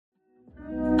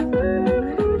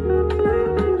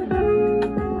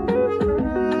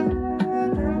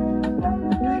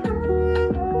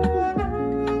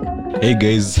Hey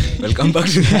guys, welcome back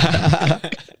to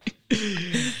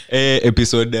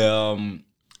episode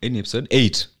any episode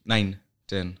 8, 9,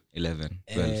 10, 11,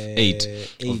 12, 8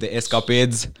 of the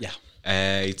Eskapades. Yeah.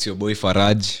 It's your boy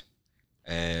Faraj,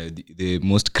 the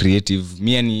most creative.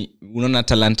 Mimi unaona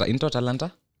talanta, into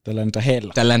talanta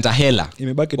hela.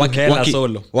 Imebaki tu hela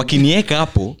solo. Wakinieka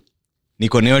hapo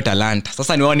niko nayo talanta.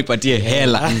 Sasa ni wao nipatie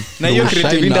hela. Na hiyo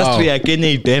creative industry ya Kenya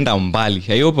itaenda mbali.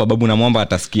 Hayo babu na mwamba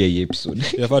atasikia hii episode.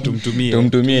 Yafaa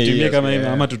tumtumie kama hivi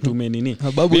ama tutume nini?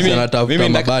 Babu anatafuta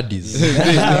mabadis.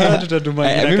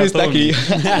 Tutatuma mimi sitaki.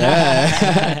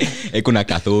 Kuna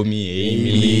Kathomi,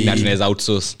 Emily na tunaweza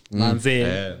outsource. Manze.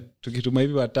 Tukituma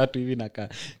hivi watatu hivi na ka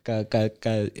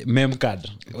mem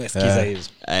card. Wesikiza hizo.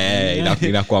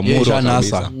 Inakuwa muro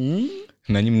kabisa.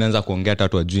 Na nyinyi mnaanza kuongea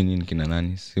tatu ajui nini kina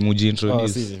nani. Simuji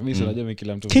introduce. Mimi si unajua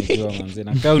kila mtu anajua manze.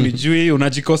 Na kama unijui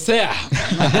unajikosea.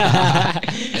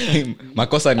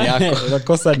 Makosa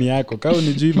ni yako. Kama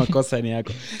unijui makosa ni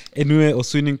yako. Anyway,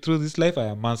 swinging through this life, I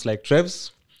am Mans like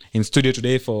Trevs. In studio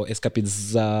today for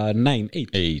Eskapades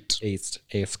 8.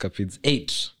 Eskapades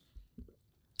 8.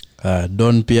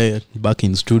 Don Pierre back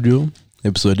in studio.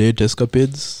 Episode 8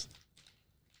 Eskapades.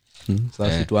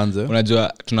 Sasa tuanze.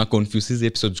 Unajua tuna confuse hizi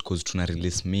episodes because tuna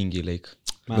release mingi like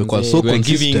kwa so we are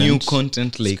giving new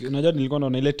content like unajua nilikuwa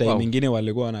naona ile time nyingine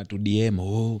walikuwa wana tu DM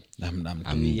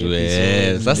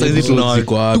sasa hizi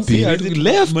tunawako wapi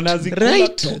left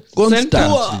right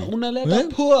center unaleta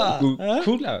poa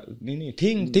kula nini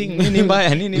ting nini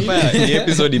mbaya ni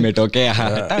episode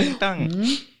imetokea tang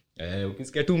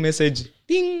ukisikia tu message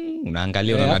ting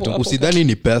unaangalia unaona tu usidhani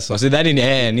ni pesa usidhani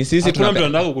ni sisi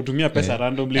tunataka kutumia pesa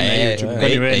randomly na YouTube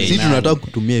kwani wewe sisi tunataka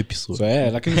kutumia episode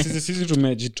so lakini sisi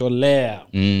tumejitolea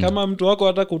kama mtu wako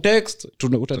hata kutext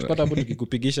utatupata hapo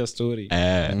tukikupigisha story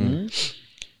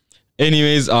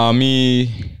anyways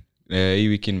hii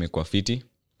weekend imekuwa fiti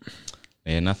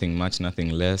nothing much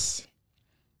nothing less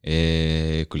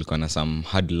kulikuwa na some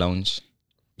hard lounge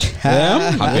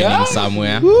happening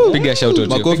somewhere. Piga shout out.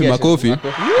 Makofi.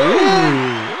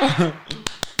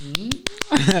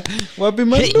 Wapi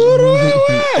Manduru?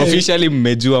 Officially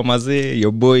mmejua mazee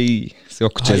your boy sio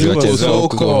kuchezea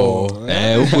huko.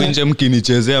 Huko nje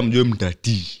mkinichezea mjue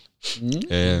mtatii.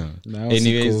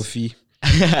 Anyways.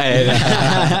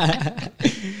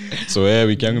 So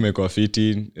wiki yangu imekuwa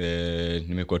fiti.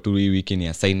 Nimekuwa tu hii wiki ni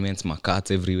assignments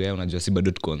makats everywhere. Unajua si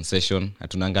bado tuko on session.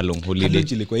 Hatunanga long holiday.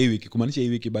 Ilikuwa hii wiki kumaanisha hii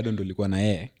wiki bado ndo ilikuwa na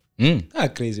yeye.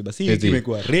 Crazy basi hii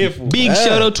imekuwa refu. Big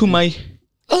shout out to my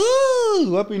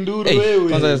wapi Nduru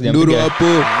wewe? Nduru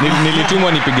hapo.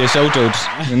 Nilitumwa nipige shout out.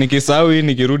 Nikisahau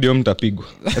nikirudi home mtapigwa.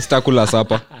 Sitakula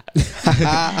sapa.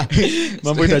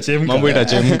 Mambo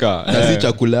itachemka. Na si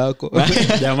chakula yako.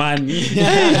 Jamani.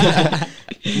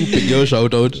 Upige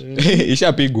shout out.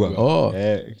 Ishapigwa.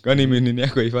 Kwani mimi nini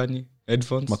yako ifanye?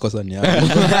 Headphones. Makosa ni yako.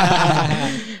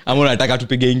 Ama unataka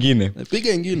tupige ingine?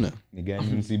 Piga ingine. Ni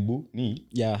gani msibu? Ni?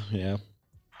 Yeah.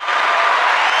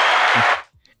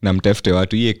 Na mtafute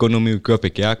watu hii economy ukiwa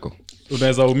peke yako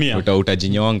unaweza umia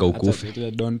utajinyonga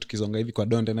ukufe. Don't kizonga hivi kwa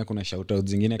don't tena kuna shout out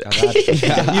zingine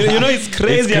kadhaa. you know it's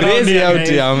crazy out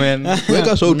here man.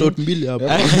 Weka shout out mbili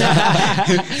hapa.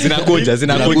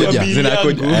 Zinakuja.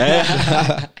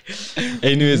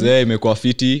 Anyways imekuwa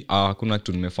fiti. Kuna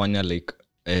kitu nimefanya like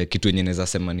kitu yenye naweza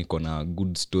sema niko na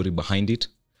good story behind it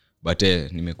but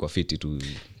nimekuwa fiti tu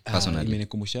personally.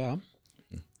 Imenikumbusha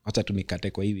acha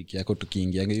tumikate kwa hii wiki yako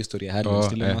tukiingia hiyo story ya Harry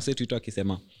still na msetu ito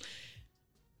akisema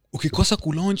ukikosa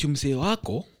kulaunch msee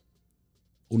wako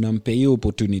unampe hiyo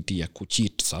opportunity ya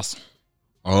kucheat sasa.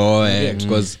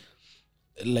 Because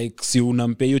like si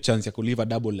unampe hiyo chance ya kulive a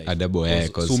double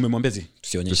life. So umemwambia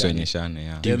tusionyeshane.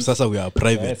 Sasa we are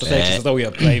private. Sasa we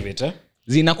are private.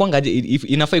 Zinakuangaje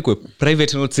inafaa ikuwe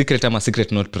private not secret ama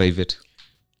secret not private?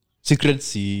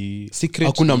 Secret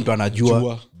hakuna mtu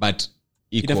anajua but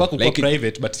inafaa kuwa like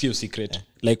private but sio secret.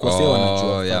 Like wase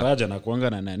wanajua Faraja na kuanga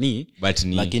na nani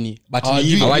lakini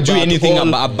hawajui anything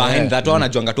behind that.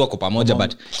 Wanajuanga tu wako pamoja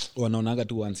but wanaonaga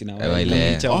tu once na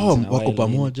wale wako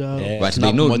pamoja but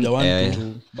they know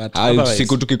but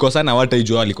siku tukikosana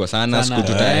wataijua walikosana siku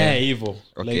hivyo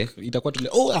like itakuwa tu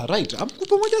right amko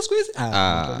pamoja siku hizi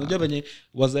pamoja venye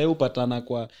wazae upatana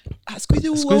kwa siku hizi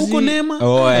huko neema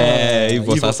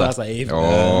hivyo sasa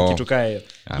kitu kae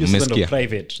hiyo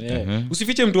private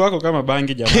usifiche mtu wako kama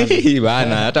bangi jamani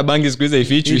bana hata bangi siku hizi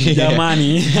haifichwi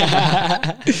jamani.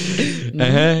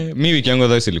 Mimi wiki yangu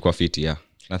though ilikuwa fiti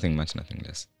nothing much nothing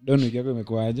less. Don wiki yako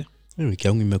imekuwa aje? Wiki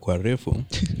yangu imekuwa refu.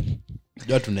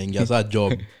 Ndio tunaingia saa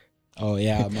job. Oh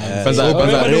yeah man.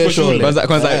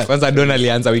 Kwanza Don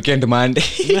alianza weekend Monday.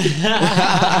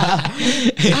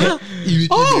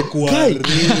 Imekuwa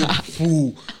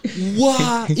refu.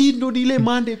 Ndo ile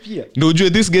Monday pia. Ndio ujue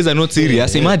these guys are not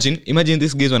serious. Imagine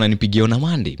these guys wananipigia on a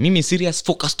Monday. Mimi serious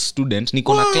focused student,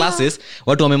 niko na classes,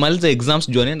 watu wamemaliza exams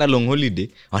juu wanaenda long holiday,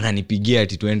 wananipigia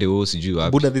ati tuende sijui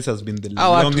wapi. Buddha, this has been the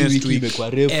longest week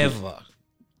ever.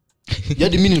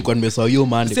 Jadi mimi nilikuwa nimesahau hiyo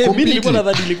Monday. Mimi nilikuwa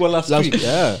nadhani ilikuwa last week.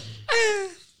 Yeah.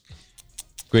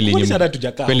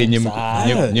 Kweli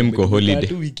nyinyi mko holiday.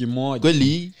 Tu wiki moja.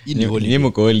 Kweli hii ni holiday. Nyinyi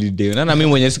mko holiday. Na mimi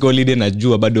mwenyewe siko holiday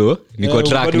najua bado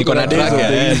niko na track.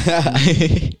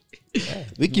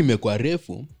 Wiki imekuwa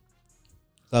refu.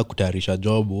 Sasa kutayarisha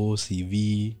job,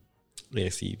 CV,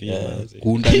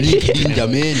 kuunda LinkedIn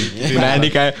jameni.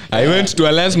 Unaandika I went to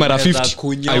Alliance mara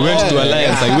 50. I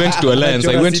went to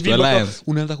Alliance.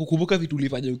 Unaanza kukumbuka vitu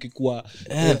ulifanya ukikuwa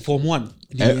form 1.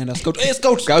 Nilienda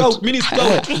scout, mini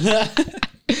scout.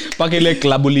 Paka ile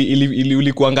club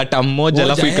ulikuanga tam moja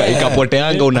alafu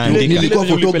ikapoteanga unaandika. Nilikuwa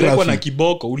photographer na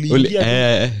kiboko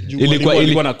uliingia.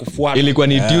 Ilikuwa na kufuata. Ilikuwa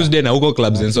ni Tuesday na huko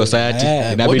Clubs and Society.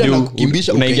 Inabidi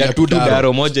unaingia tu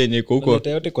daro moja yenye iko huko.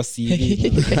 Yote kwa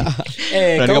CV.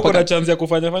 Kama kuna chance ya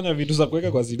kufanya vitu za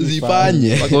kuweka kwa CV.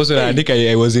 Zifanye. Paka usio unaandika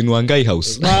I was in Wangai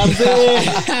house.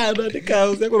 Unaandika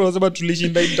house yako unasema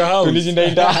tulishinda inter house.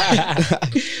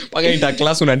 Paka inter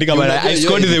class unaandika bana I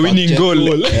scored the winning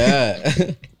goal.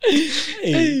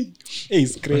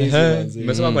 It's crazy man.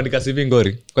 Umesema kuandika CV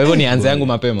ngori. Kwa hivyo nianze yangu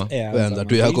mapema. Anza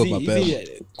tu yako mapema.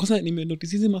 Kwanza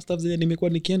nimenotice hizi masters zenye nimekuwa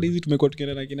nikienda hizi tumekuwa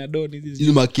tukienda na kina Don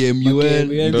hizi ma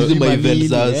KMUN hizi ma events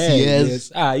za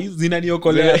CS. Hizi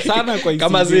zinaniokolea sana kwa hizi.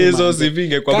 Kama hizo CV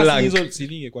ingekuwa blank. Hizo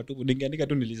CV ingekuwa tu ningeandika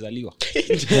tu nilizaliwa.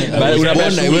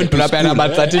 Unapeana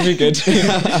birth certificate.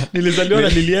 Nilizaliwa na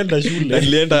nilienda shule.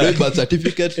 Nilienda birth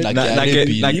certificate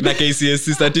na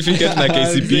KCSE certificate na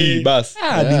KCPE bas.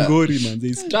 Ni ngori man.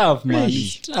 It's tough man.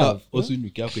 Osu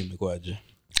wiki yako imekuaje?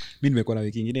 Mimi nimekuwa na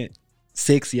wiki nyingine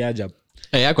sexy ajabu.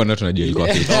 Yako ndio tunajua ilikuwa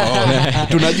kitu.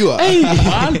 Tunajua.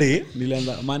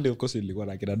 Monday of course ilikuwa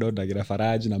na kina Donda, kina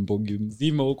Faraji na Mpongi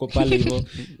mzima huko pale hivyo.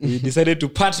 We decided to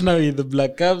partner with the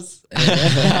Black Caps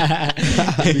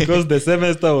because the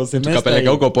semester was semester. Tukapeleka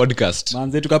huko podcast.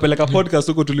 Manze tukapeleka podcast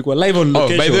huko tulikuwa live on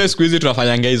location. By the way squeeze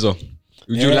tunafanyanga hizo.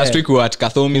 Last week we were at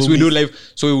Kathomis, we do live.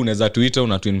 So unaweza Twitter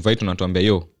unatu-invite unatuambia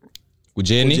yo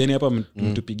Ujeni hapa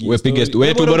mtupigie.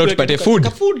 Wewe tu bora tupate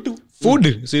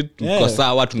food si tuko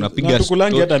sawa tunapiga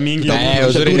tukulangi hata mingi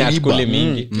uzuri ni atukule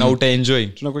mingi na utaenjoy.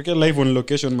 Tunakuwekea live on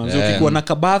location manzi. Ukikuwa na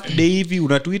birthday hivi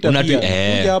unatuita pia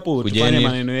kuja hapo tufanye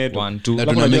maneno yetu na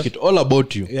tuna make it all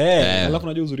about you. Alafu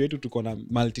unajua uzuri wetu tuko na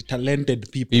multi talented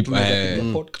people.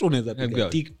 Tunaweza piga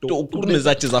TikTok,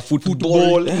 tunaweza cheza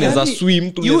football, tunaweza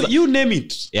swim, you name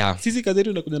it. Sisi kazi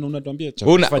yetu inakuja na unatuambia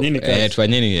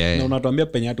tufanyeni na unatuambia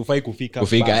penye hatufai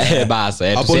kufika basi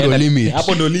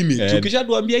hapo ndo limit.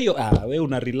 Ukishatuambia hiyo wewe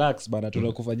una relax bana,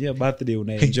 tunakufanyia birthday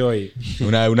una enjoy.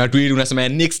 Unasema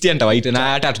next year nitawaita na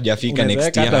hata hatujafika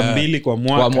next year. Hata 2 kwa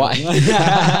mwaka.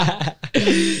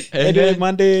 Anyway,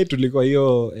 Monday tulikuwa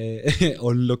hiyo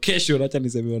on location, acha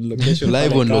niseme on location.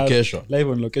 Live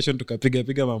on location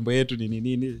tukapiga mambo yetu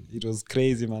nini. It was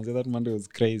crazy man. That Monday was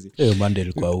crazy. Monday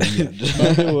ilikuwa weird.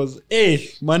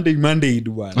 Monday was Monday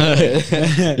bwana.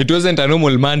 It wasn't a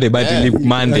normal Monday but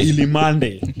ili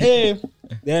Monday.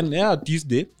 Then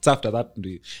Tuesday after that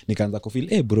nikaanza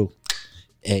kufeel bro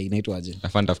inaitwaje,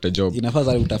 nafanya after job, inafaa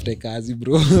sana utafute kazi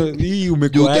bro. Hii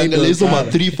umekuwa ukiangalia hizo ma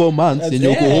 3-4 months yenye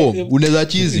uko home unaweza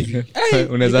chizi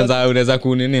unaweza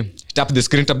kunini tap the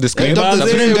screen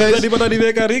nipata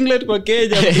niweka ringlet kwa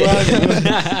Kenya mtu wangu.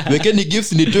 Wekeni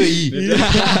gifts nitoe hii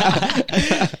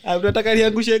nataka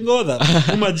niangushe ngodha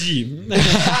kuma gym.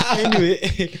 Anyway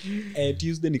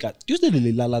Tuesday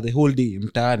nililala the whole day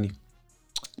mtaani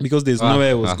because there's nowhere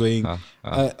I was going.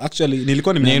 Actually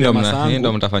nilikuwa nimeenda masangu.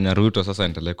 Ndio mtafanya Ruto sasa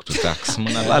endelee kututax.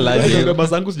 Mnalala aje?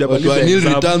 Masangu sijabaliza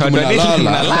exam.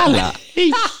 Mnalala.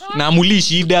 Na muli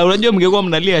shida. Unajua mngekuwa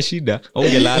mnalia shida au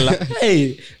ungelala.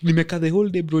 Nimekaa the whole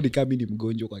day bro, nikami ni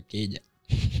mgonjwa kwa Kenya.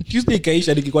 Tuesday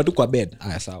kaisha nikikuwa tu kwa bed.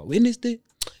 Sawa. Wednesday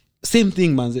same thing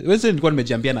man. Wednesday nilikuwa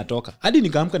nimejiambia natoka. Hadi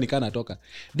nikaamka nikaa natoka.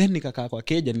 Then nikakaa kwa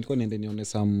Kenya, nilikuwa niende nione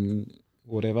some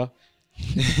whatever.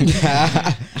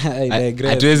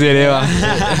 Hatuwezi elewa.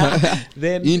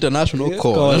 Then international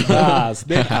call.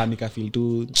 Then nikafeel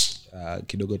tu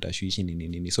kidogo tashwishi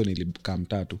nini. So nilikam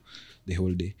tatu the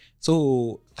whole day.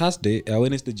 So Thursday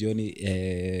Wednesday jioni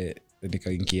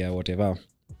nikaingia whatever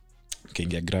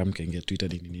kaingia gram kaingia Twitter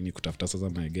nini kutafuta sasa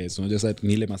my guys unajua sasa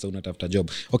ni ile masa unatafuta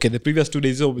job okay the previous 2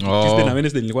 days Tuesday na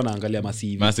Wednesday nilikuwa naangalia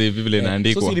massive vile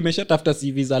inaandikwa so nimeshatafta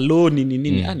CV za low nini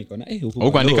niko na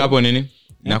huko andika hapo nini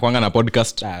na kwanga na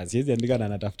podcast siwezi andika na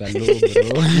natafuta low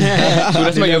bro so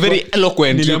unasema you're very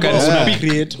eloquent you can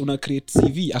speak una create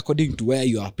CV according to where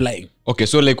you are applying okay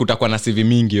so like utakuwa na CV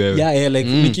mingi wewe yeah like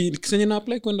nikisenye na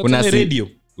apply kwenda kwa radio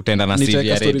utaenda na CV ya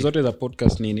stories radio zote za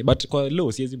podcast nini but kwa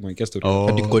low siwezi mwekea story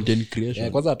Hadi content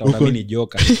creation kwanza ataona mimi ni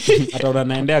joka ataona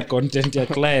naendea content ya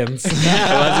clients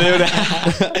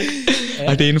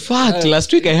But in fact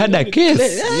last week I had a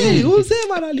case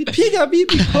usema nalipiga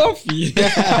bibi coffee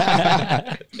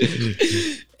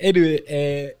anyway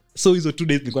so hizo 2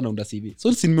 days nilikuwa naunda CV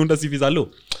so si nimeunda CV za low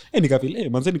nikafeel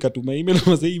manze nikatuma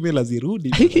email azirudi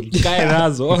kae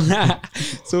nazo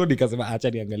so nikasema acha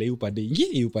niangalie upande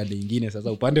ingine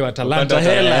sasa upande wa talanta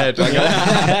hela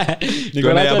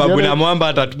niko na babu na mwamba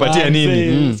atatupatia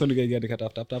nini so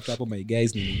nikatafuta hapo my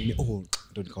guys nini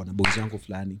ndo nikaona boys wangu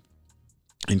fulani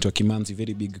into Kimanzi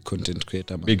very big content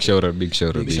creator man. big shout out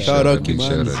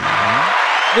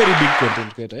very big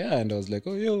content creator and I was like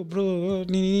yo bro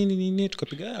nini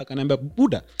tukapiga akaniambia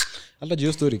buda hata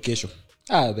hiyo story kesho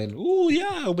then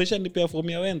umeshanipea form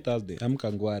ya Wednesday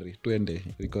amka ngwari twende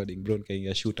recording bro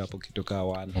nikaingia shoot hapo kitoka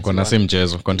 1 uko na same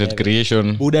mchezo content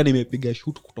creation buda nimepiga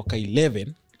shoot kutoka 11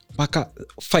 mpaka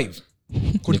 5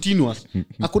 continuous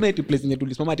hakuna eti place yenye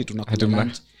tulisimama ati tunakula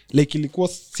lunch like ilikuwa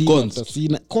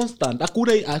constant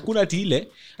hakuna ati ile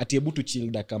ati able to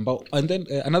chill dakika ambao and then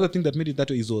another thing that made it that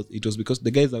way it was because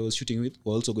the guys I was shooting with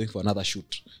were also going for another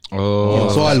shoot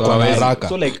so alikuwa haraka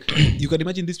so like you can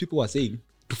imagine these people were saying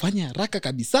tufanye haraka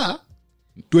kabisa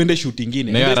tuende shoot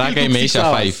ingine na haraka imeisha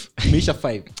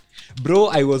 5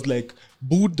 bro I was like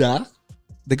Buddha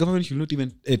the government should not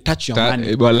even touch your money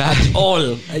at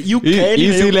all you can't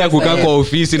ile ya kukaa kwa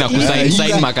ofisi na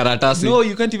kusign makaratasi no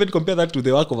you can't even compare that to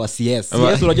the work of a CS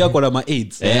unajua kwa na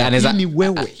aids ni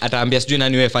wewe ataambia sijui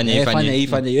nani wewe fanya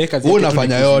wewe kazi wewe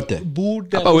unafanya yote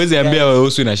hapa uweze ambia wewe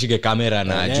usi unashike kamera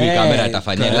na juu kamera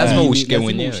atafanya lazima ushike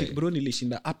mwenyewe bro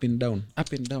nilishinda up and down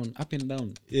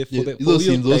hizo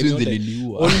scenes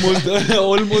zililiua almost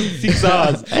 6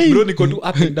 hours bro niko tu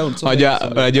up and down so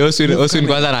unajua usi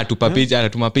kwanza anatupa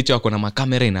picha wako na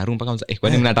makamera ina room mpaka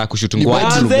kwani mnataka kushoot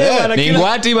ngwati ni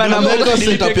ngwati bana mbona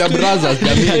setup ya brothers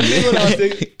jamii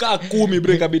ka 10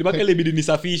 break abidi mpaka ile bidi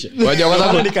nisafishe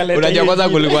unajua kwanza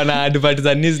kulikuwa na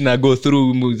advertisements na go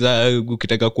through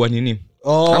ukitaka kuwa nini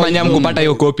kama nyam kupata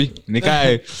hiyo copy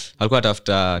nikae alikuwa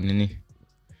atafuta nini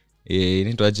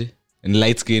inaitwaje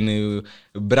light skin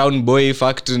brown boy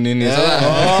fact nini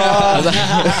sasa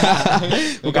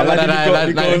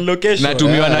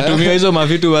natumiwa hizo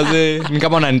mavitu wazee ni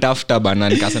kama unanitafuta bana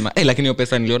nikasema lakini hiyo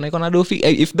pesa niliona iko na dofi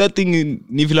if that thing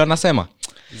ni vile wanasema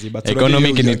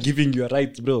economic ni giving you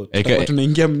rights bro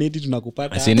tunaingia mneti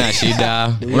tunakupata sina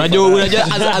shida unajua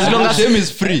as long as same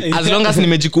is free as long as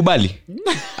nimejikubali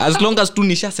as long as tu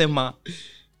nishasema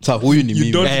sasa huyu ni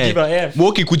mimi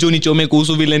woki kuja unichome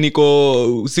kuhusu vile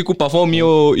niko siku perform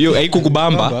hiyo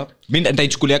haikukubamba mimi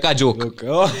nitaichukulia ka joke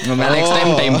na next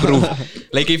time nita improve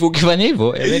like if ukifanya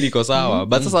hivyo niko sawa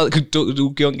but sasa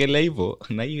ukiongelea hivyo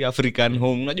na hii African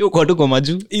home unajua uko tu kwa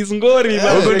majuu is ngori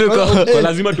kwa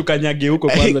lazima tukanyage huko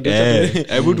kwanza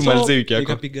hebu tumalize wiki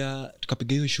yako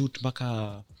tukapiga hiyo shoot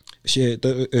mpaka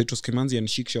it was Kimanzi and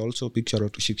Shiksha also picture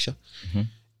to Shiksha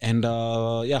and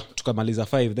tukamaliza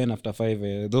 5 then after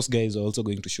 5 those guys are also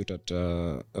going to shoot at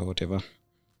whatever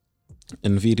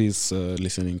Nviri's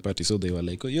listening party so they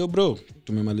were like yo bro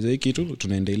tumemaliza hii kitu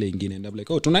tunaenda ile nyingine and I'm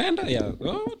like tunaenda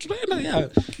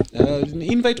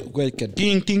invite kwa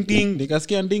ding ding ding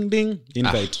nikasikia ding ding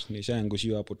invite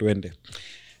nishaangushiwa hapo twende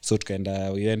so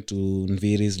tukaenda we went to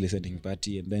Nviri's listening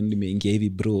party and then nimeingia hivi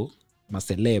bro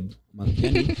maceleb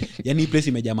yani place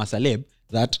imejaa maceleb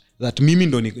that mimi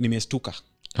ndo nimestuka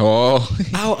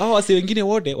hao wase wengine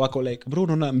wote wako like bro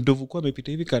unaona mdovu kwa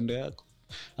amepita hivi kando yako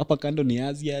hapa kando ni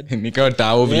Asia nikao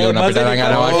tao vile unapita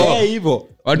ngana wako hivyo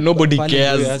nobody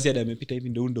cares Asia amepita hivi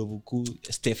ndio ndovu ku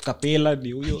Steph Capella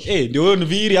ni huyo ndio huyo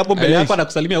Nviri hapo mbele hapa na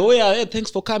kusalimia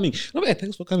thanks for coming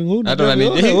thanks for coming hata nani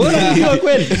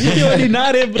kweli ndio ni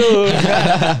nare bro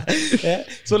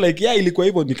so like ilikuwa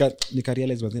hivyo nika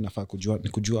realize wazee nafaa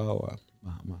kujua hao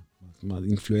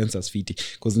influencers fiti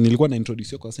cuz nilikuwa na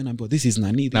introduce kwa sasa naambiwa this is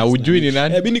nani na ujui ni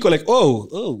nani mimi niko like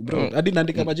oh bro hadi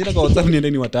naandika majina kwa WhatsApp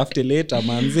niende niwatafute later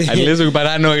manze unless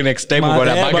ukipatana next time uko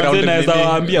na background naweza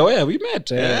waambia wewe we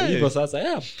met hivyo sasa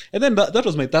and then that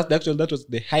was my Thursday actually that was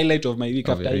the highlight of my week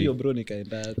after hiyo bro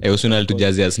nikaenda usuna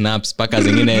tujazia snaps paka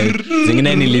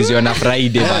zingine niliziona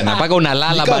Friday bana paka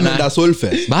unalala bana na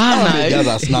Solfest bana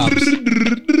jaza snaps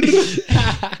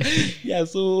yeah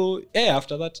so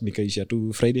after that nikaisha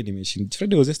tu Friday nimeshinda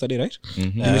Friday was yesterday right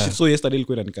nimeshinda so yesterday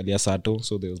ilikuwa inanikalia sato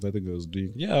so there was nothing I was doing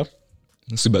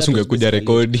sibasunge kuja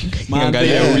recording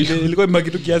angalia ilikuwa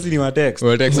mbaki tu kiasi ni wa text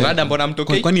rada mbona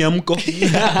mtokei kwani amko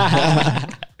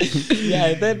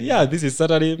and then this is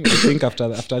Saturday I think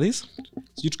after this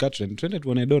you to cut trend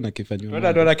tuone dona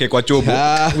kifanywa dona kwa chobo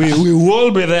we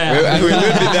will be there we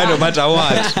will be there no matter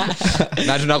what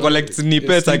na tuna collect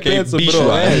snippets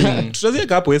akibishwa tutazia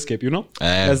hapo escape you know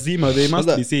lazima they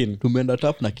must be seen tumeenda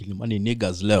tap na Kilimani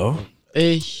niggas leo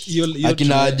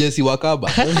akina Jesse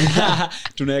Wakaba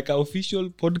tunaweka official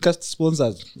podcast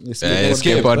sponsors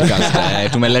Escape podcast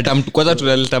tumeleta mtu kwanza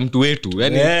tunaleta mtu wetu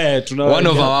yani one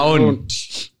of our own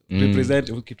represent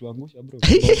ukituangusha bro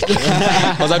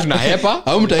kwanza tunahepa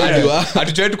au mtaidiwa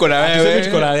hatuchoe tuko na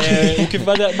wewe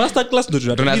ukifanya master class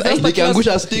ndo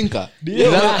tunaangusha stinker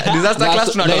disaster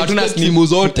class tunataka simu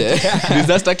zote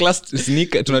disaster class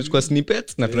sneak tunachukua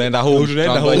snippets na tunaenda home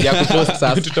tunangoja kupost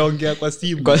sasa tutaongea kwa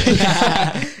simu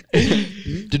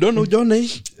tidona ujone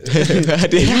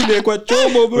yule kwa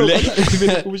chobo bro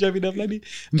nimekumbusha vida fulani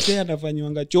mzee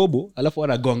anafanyiwanga chobo alafu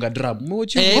anagonga drum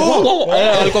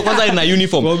walikuwa kwanza ina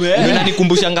uniform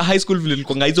inanikumbusha high school vile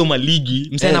tulikuwa hizo maligi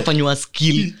mzee anafanywa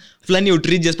skill fulani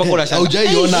outrageous paka unashanga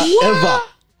hujaiona ever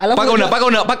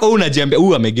paka unajiambia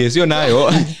huyu amegesio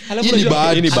nayo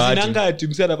hii ni bahati nanga ati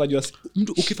msee anafanywa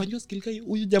mtu ukifanywa skill kai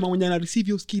huyu jamaa mwenye ana receive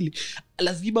hiyo skill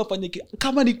lazima afanye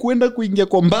kama ni kwenda kuingia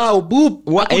kwa mbao boop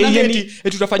yani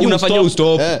unafanya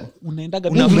stop unaenda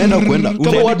kwenda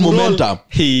forward momentum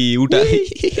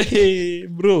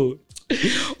bro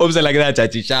obza lakini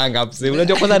chachishanga mse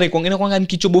unajua kwanza anaikuongea kwanga ni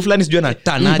kichobo fulani sijui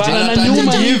anatanaje na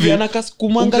nyuma hivi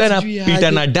anakasukumanga sijui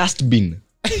pita na dustbin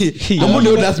Kama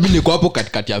ndio dustbin iko hapo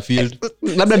katikati ya field.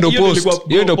 Labda ndio post.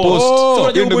 Hiyo ndio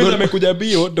post. Hiyo ndio amekuja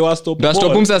bio ndio stop. Ndio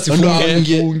stop msa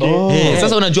sifunge.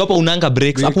 Sasa unajua hapo unaanga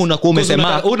breaks. Hapo unakuwa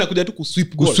umesema unakuja tu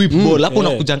kusweep ball. Hapo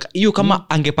unakuja hiyo kama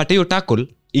angepata hiyo tackle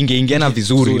ingeingiana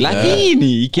vizuri.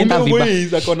 Lakini ikienda vibaya.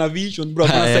 Wewe akona vision bro.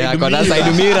 Akona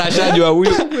side mirror ashajua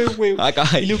huyo.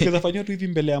 Ili ukizafanywa tu hivi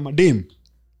mbele ya madem.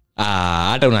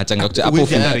 Hata unachanga hapo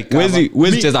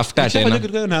wezi cheza after tena.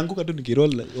 Unajua naanguka tu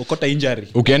nikiroll ukota injury.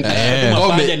 Ukienda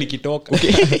mafanya nikitoka.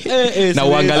 Na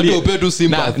uangalie upe tu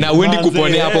Simba. Na uendi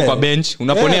kuponea hapo kwa bench,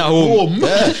 unaponea home.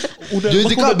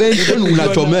 Unajua bench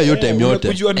unachomea yote time yote.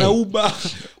 Unajua na uba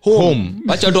home.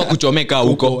 Acha tu kuchomeka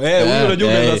huko. Huyo unajua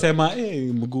unaweza sema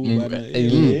mguu bana.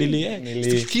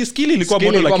 Skill ilikuwa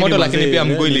moto lakini pia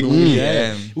mguu ilikuwa.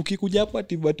 Ukikuja hapo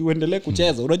ati uendelee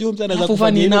kucheza. Unajua mtu anaweza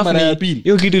kufanya hivyo mara ya pili.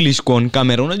 Hiyo kitu ilishika on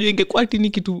camera. Unajua ingekuwa ati ni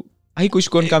kitu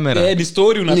haikushika on camera. Ni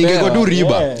story unapea. Ingekuwa tu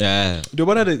riba. Ndio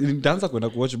bana nitaanza kwenda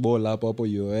kuwatch ball hapo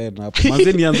hiyo na hapo.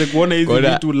 Manze nianze kuona hizi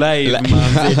vitu live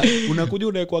manze. Unakuja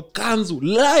unaekwa kanzu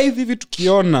live hivi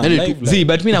tukiona live.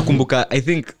 But mimi nakumbuka I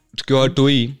think tukiwa watu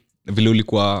hii vile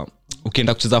ulikuwa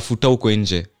ukienda kucheza futa huko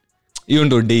nje. Hiyo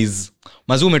ndo days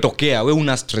mazu umetokea wewe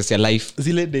una stress ya life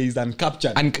zile days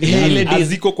uncaptured ile days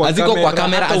ziko kwa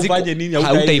kamera ufanye nini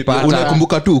hautaipata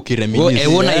unakumbuka tu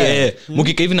ukireminisce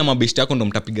mkika hivi na mabeshti yako ndo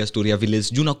mtapiga story ya vile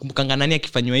sijui nakumbuka nani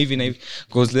akifanywa hivi na hivi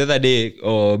because the other day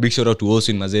big shout out to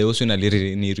Osin mazee Osin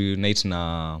ni reunite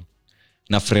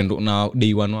na friend na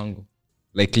day one wangu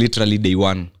like literally day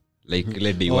one like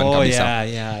ile day one kabisa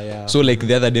so like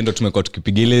the other day ndo tumekuwa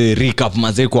tukipiga ile recap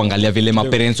mazee kuangalia vile ma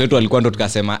parents wetu walikuwa ndo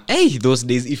tukasema hey those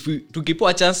days if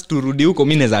tukipewa chance turudi huko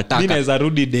mimi naweza taka mimi naweza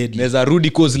rudi dead naweza rudi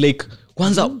cause like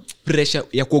kwanza pressure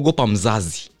ya kuogopa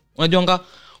mzazi unajuanga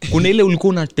kuna ile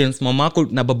ulikuwa una tense mamako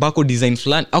na babako design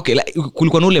fulani okay like,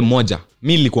 kulikuwa na ule mmoja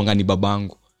mimi nilikuanga ni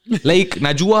babangu like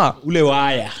najua ule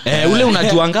waya ule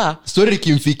unajuanga story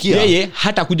kimfikia yeye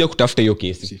hata kuja kutafuta hiyo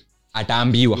kesi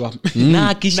ataambiwa na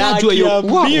akishajua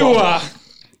hiyo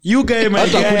you guy my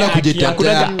hata kuna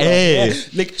kujitetea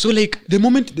like so like the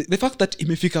moment the fact that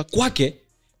imefika kwake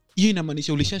hiyo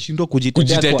inamaanisha ulishashindwa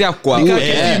kujitetea kwa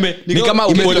ni kama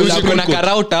uko na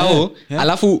karauta au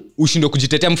alafu ushindwe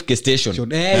kujitetea mfike station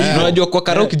unajua kwa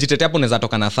karauta ukijitetea hapo unaweza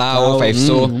toka na 5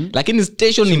 so lakini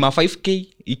station ni ma 5k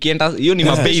ikienda hiyo ni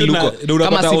mabei huko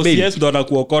kama si OCS ndo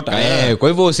anakuokota kwa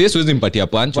hivyo CS huwezi mpatia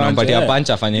punch unampatia punch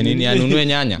afanye nini anunue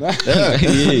nyanya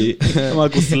kama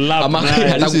kuslap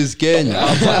this is Kenya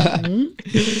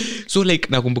so like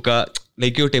nakumbuka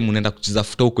like hiyo time unaenda kucheza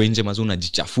futa huko nje mazo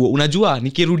unajichafua unajua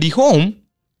nikirudi home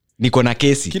niko na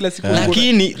kesi kila siku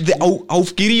lakini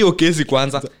aufikiri hiyo kesi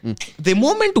kwanza the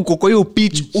moment uko kwa hiyo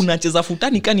pitch unacheza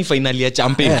futani kani finali ya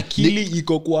champion akili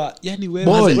iko kwa yani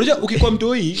wewe unajua ukikuwa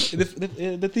mtoi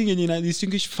the thing yenye ina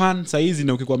distinguish fan size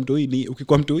na ukikuwa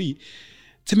mtoi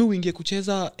sema uingie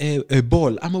kucheza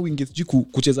ball ama uingie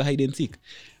kucheza hide and seek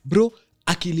bro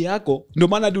akili yako ndio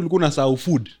maana hadi ulikuwa unasahau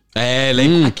food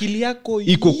like akili yako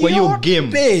iko kwa hiyo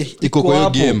game iko kwa hiyo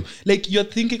game like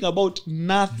you're thinking about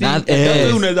nothing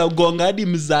wewe unaweza gonga hadi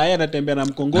mzaya anatembea na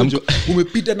mkongojo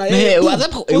umepita na yeye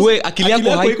wewe akili yako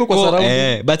haiko kwa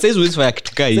surround but sasa huwezi fanya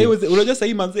kitu kai unajua sasa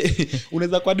hii manze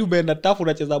unaweza kwa hadi umeenda tafu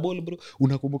unacheza ball bro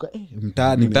unakumbuka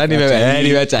mtaani wewe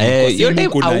nimeacha hiyo time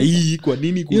kuna hii kwa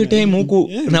nini kuna hiyo time huko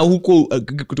na huko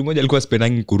kitu moja alikuwa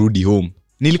spending kurudi home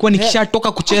nilikuwa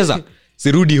nikishatoka kucheza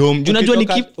sirudi home unajua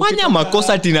nikifanya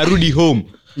makosa tinarudi home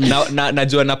na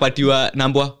najua napatiwa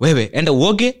nambwa wewe enda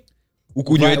uoge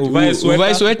ukunywe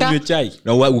uvae sweta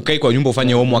na ukae kwa nyumba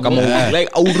ufanye homework kama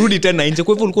like urudi tena nje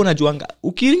kwa hivyo ulikuwa unajuanga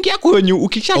ukiingia kwenye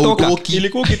ukishatoka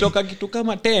ilikuwa ukitoka kitu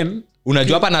kama 10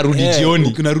 unajua hapa narudi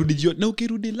jioni unarudi jioni na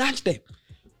ukirudi lunch time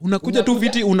unakuja tu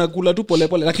viti unakula tu pole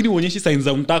pole lakini uonyeshi signs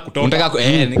za unataka kutoka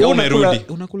unataka umerudi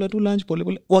unakula tu lunch pole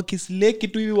pole wakisleki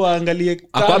tu hivi waangalie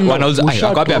wanauza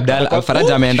akwapi Abdalla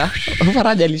Faraja ameenda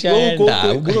Faraja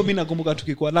alishaenda bro mimi nakumbuka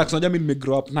tukikuwa Nax unajua mimi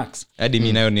nimegrow up Nax hadi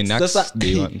mimi nayo ni Nax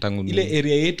tangu ile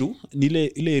area yetu ni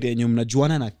ile area yenye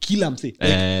mnajuana na kila msee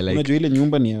unajua ile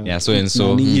nyumba ni ya so and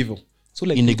so ni hivyo so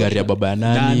like ni gari ya baba ya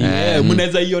nani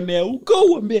mnaweza ionea huko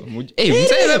uambie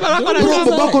mzee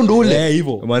babako ndo ule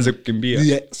hivyo uanze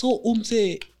kukimbia so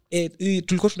umse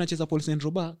tulikuwa tunacheza police and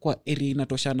robber kwa area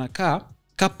inatoshana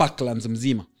ka Parklands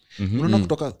mzima unaona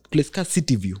kutoka place ka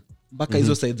City View mpaka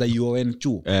hizo side za UON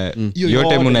chuo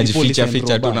yote mnajificha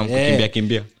ficha tu na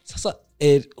kukimbia sasa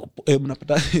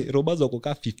mnapata robbers wako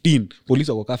ka 15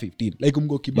 police wako ka 15 like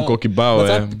mko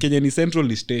kibao Kenya ni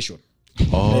Central Station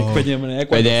like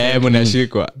kwenye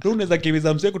mnashikwa bro unaweza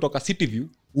kimbiza mzee kutoka City View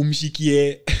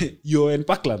umshikie UON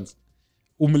Parklands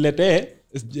umletee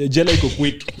jela iko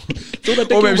kwetu so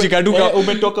unataka umemshika duka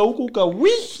umetoka huku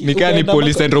nikani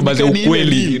police and robbers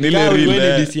ukweli ni ile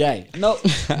real DCI no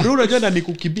bro unajua na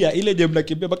nikukimbia ile je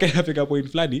mnakimbia mpaka inafika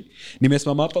point fulani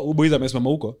nimesimama hapa boys amesimama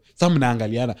huko sasa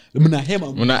mnaangaliana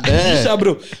mnahema kisha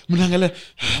bro mnaangalia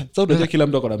sasa unajua kila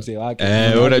mtu akona msee wake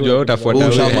unajua utafuata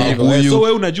wewe so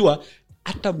wewe unajua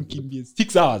hata mkimbie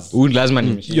 6 hours lazima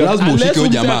ushike huyo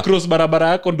jamaa cross barabara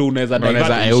yako ndo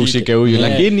unaweza ushike huyu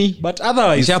lakini but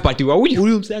otherwise ishapatiwa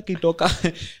huyu msee akitoka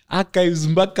archives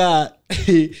mpaka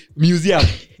museum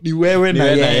ni wewe na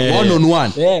yeye one on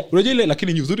one unajua ile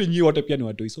lakini uzuri nyinyi wote pia ni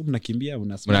watu so mnakimbia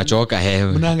mnachoka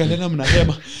hewe mnaangaliana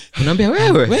mnahema unaambia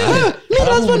wewe mimi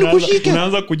lazima nikushike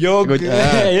unaanza kujoga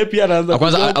yeye pia anaanza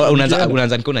kwanza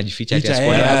unaanza nikiwa unajificha ati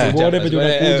bora penye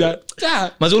unakuja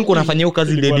mazo ulikuwa unafanya hiyo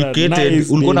kazi dedicated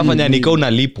ulikuwa unafanya nikao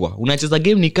unalipwa unacheza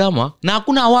game ni kama na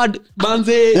hakuna award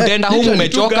banze utaenda home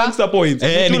umechoka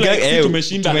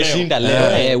tumeshinda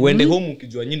leo uende home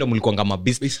ukijua nyinyi ndo mlikuwa kama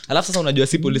beast alafu sasa unajua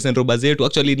si police and robbers zetu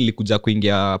actually nilikuja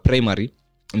kuingia primary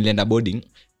nilienda boarding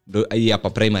ndo hii hapa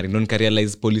primary ndo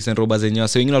nikarealize police and robbers wenyewe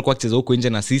so wengine walikuwa wakicheza huko nje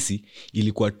na sisi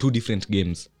ilikuwa two different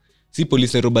games si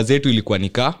police and robbers zetu ilikuwa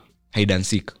nika hide and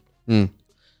seek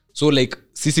so like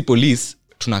sisi police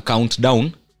tuna count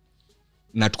down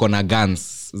na tuko na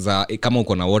guns za kama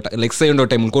uko na water like say ndo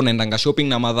time ulikuwa unaendanga shopping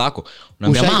na madha yako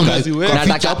unaambia mama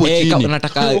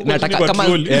nataka kama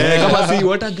si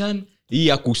water gun hii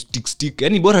ya kustick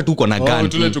yani bora tu uko na gun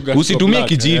usitumie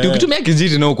kijiti ukitumia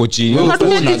kijiti na uko chini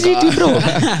unatumia kijiti bro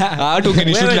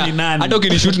hata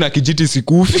ukinishoot na kijiti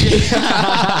sikufi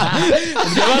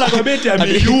jamaa kwa beti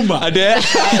ameuma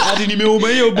hadi nimeuma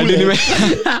hiyo bure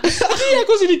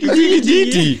yako si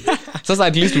kijiti sasa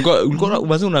at least ulikuwa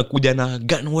basi unakuja na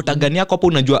gun water gun yako hapo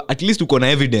unajua at least uko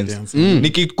na evidence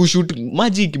nikikushoot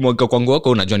maji kimwaka kwangu wako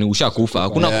unajua ni ushakufa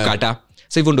hakuna kukata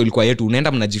sasa hivyo ndo ilikuwa yetu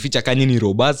unaenda mnajificha kanyi ni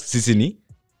robbers sisi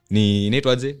ni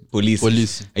inaitwaje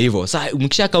police hivyo sasa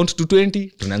mkisha count to 20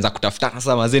 tunaanza kutafuta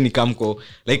sasa mazeni kamko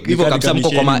like hivyo kabisa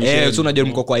mko kwa so unajua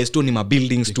mko kwa Estonia ma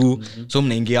buildings tu so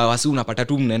mnaingia wasi unapata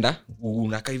tu mnaenda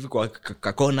unakaa hivi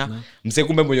kwa kona msee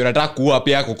kumbe mmoja anataka kuua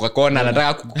pia kwa kona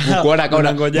anataka kuona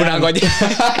kaona unangoja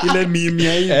ile mimi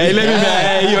hiyo ile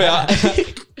mimi hiyo ya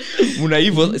una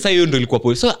hivyo sasa hiyo ndio ilikuwa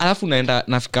police. So alafu naenda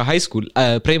nafika high school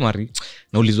primary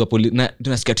naulizwa na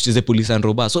tunasikia tucheze police and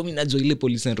robbers. So mimi najua ile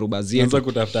police and robbers yetu. Naanza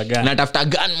kutafuta gun. Natafuta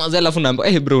gun manze alafu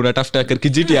naambia bro unatafuta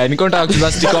kijiti ya niko nataka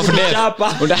kucheza stick of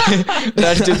death.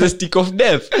 Unacheza stick of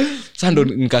death. Sasa ndo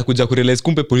nikakuja kurealize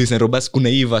kumbe police and robbers kuna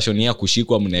hii version ya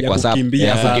kushikwa mnaekwa sasa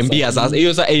ya kukimbia sasa.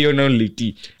 Hiyo sasa hiyo no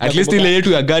liti. At least ile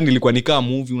yetu ya gun ilikuwa ni kama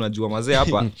movie unajua mazee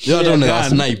hapa. Yote unaweza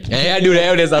snipe. Hadi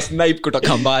unaweza snipe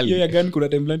kutoka mbali. Hiyo ya gun kuna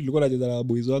time tulikuwa tunacheza na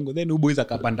boys wangu. Then boys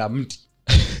akapanda mti.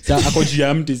 Sasa ako juu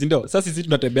ya mti, si ndio? Sasa sisi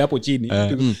tunatembea hapo chini.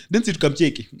 Then sisi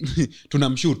tukamcheki.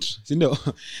 Tunamshoot, si ndio?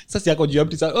 Sasa ako juu ya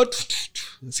mti sasa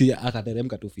si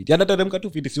akateremka 2 feet. Anateremka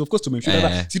 2 feet. Si of course tumemshoot.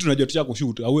 Sasa sisi tunajua tusha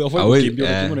kushoot. Au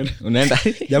kukimbia unaenda.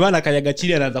 Jamaa akayaga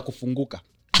chini anaanza kufunguka.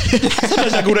 Sasa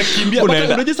tunashaka kimbia.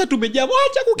 Unajua sasa tumejaa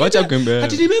acha kukimbia.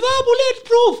 Ati nimevaa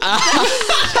bulletproof.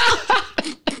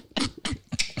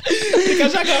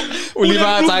 Nikashaka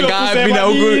ulivaa ngapi na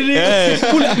huko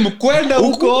kule mkwenda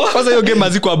huko. Kwanza hiyo game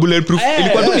haziko bulletproof.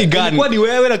 Ilikuwa tu ni gun. Ilikuwa ni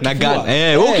wewe na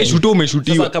gun. Okay shoot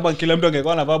umeshutiwa. Sasa kama kila mtu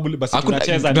angekuwa anavaa bullet basi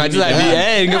tunacheza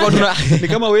nini? Ingekuwa tuna ni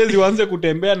kama wezi waanze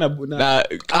kutembea na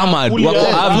Ahmad wako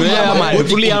Ahmad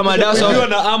fully Ahmad sio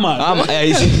na Ahmad.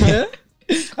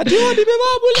 Ati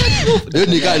nimevaa bulletproof. Hiyo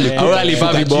ni kali. Au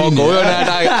alivaa viboko. Huyo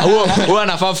anataka huyo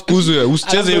anafaa fukuzwe.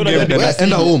 Usicheze hiyo game tena.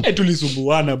 Enda home.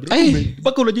 Tulisumbuana bro.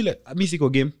 Mpaka unajile mimi siko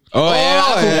game.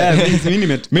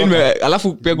 Mimi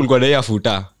alafu pia kulikuwa na ya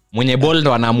futa. Mwenye ball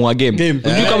ndo anaamua game.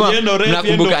 Unajua kama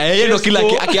nakumbuka yeye ndo kila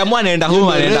akiamua anaenda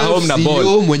home na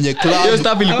ball. Mwenye club. Hiyo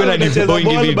stuff ilikuwa ni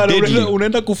deadly.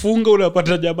 Unaenda kufunga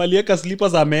unapata Jabali eka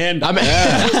slippers ameenda.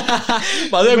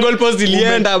 Baada goal post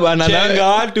ilienda bana nanga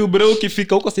watu bro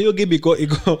ukifika huko sasa hiyo game iko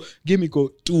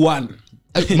 2-1.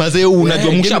 Mazee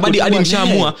unajua mshabadi hadi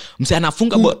mshaamua mse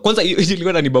anafunga kwanza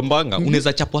ilikuwa ni bambanga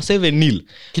unaweza chapwa 7-0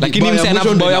 lakini mse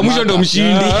anafunga ya mwisho ndo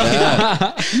mshindi.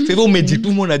 Sasa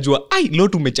umejituma unajua leo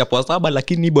tumechapwa 7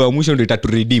 lakini bao ya mwisho ndo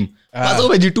itaturedeem. Sasa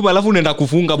umejituma alafu unaenda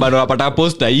kufunga bado unapata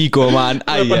posta iko man.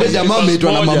 Unapata jamaa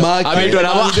ameitwa na mama yake. Ameitwa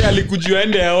na mama alikujua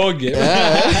ende aoge.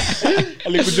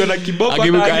 Alikujua na kiboko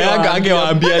akibuka yanga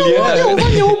angewaambia alienda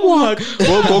ufanye homework.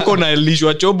 Huko na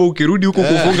lishwa chobo ukirudi huko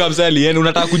kufunga mse alienda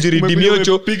unataka kujiredeem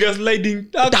cho piga sliding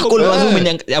tackle wazo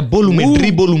ya ball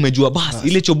umedribble umejua basi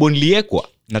ile chobo niliekwa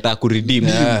nataka kuredeem.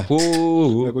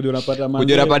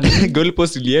 Unapata goal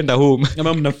post ilienda home.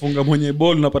 Kama mnafunga mwenye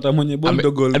ball unapata mwenye ball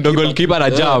ndo goalkeeper na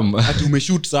jam. Ati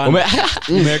umeshoot sana.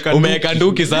 Umeweka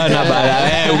nduki sana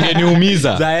bana.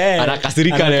 Ungeniumiza.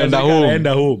 Anakasirika anaenda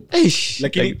home.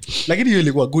 Lakini hiyo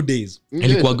ilikuwa good days.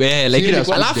 Ilikuwa lakini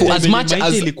alafu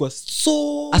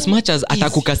as much as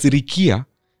atakukasirikia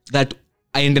that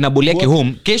aende na ball yake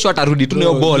home kesho atarudi tu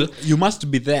nayo ball you must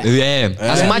be there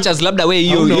as much as labda we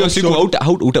hiyo siku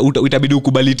itabidi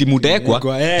ukubali timu utekwa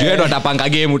juu ndo atapanga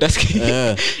game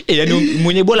utasikia yani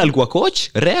mwenye ball alikuwa coach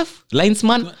ref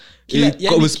linesman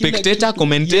spectator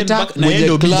commentator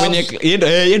mwenye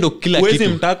yendo kila kitu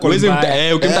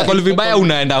ukimtaka vibaya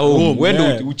unaenda home wewe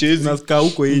ndo uchezi nasika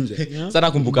huko nje.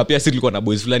 Sana kumbuka pia sisi tulikuwa na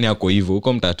boys fulani yako hivyo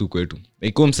huko mtatu kwetu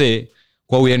iko mse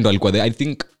kwa huyo ndo alikuwa I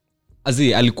think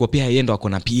alikuwa pia yeye ndo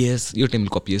akona PS hiyo time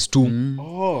ilikuwa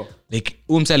PS2 like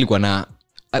mse alikuwa na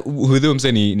huyo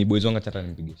mse ni boys wangu hata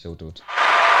nipigie shout out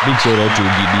big shout out to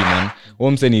GD man.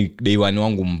 Huyo mse ni day one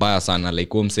wangu mbaya sana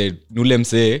like huyo mse nule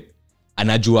mse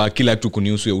anajua kila kitu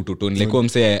kunihusu ya utotoni like huyo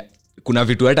mse kuna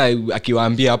vitu hata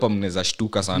akiwaambia hapa mnaweza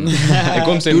shtuka sana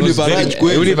like mse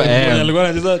alikuwa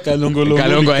anacheza kalongo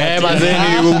mazeni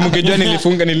mkijua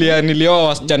nilifunga nilioa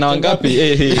wasichana wangapi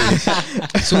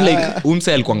so like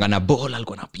umse alikuwa na ball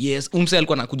alikuwa na PS umse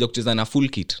alikuwa anakuja kucheza na full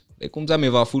kit like umse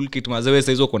amevaa full kit mazewe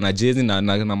sasa hizo kuna jezi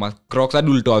na Crocs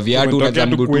hadi ulitoa viatu na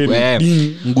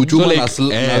nguchuma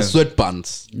na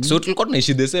sweatpants. So tulikuwa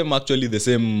tunaishi the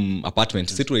same apartment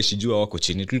sisi tunaishijua wako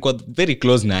chini tulikuwa very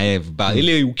close na Eve but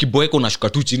ile ukiboeka unashuka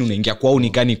tu chini unaingia kwao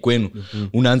nikani kwenu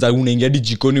unaingia hadi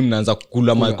jikoni mnaanza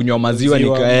kula kunywa maziwa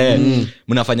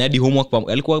mnafanya hadi homework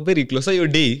alikuwa very close. Hiyo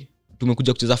day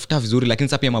tumekuja kucheza futa vizuri lakini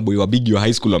sasa pia maboy wa big wa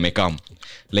high school wamekam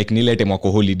like nile time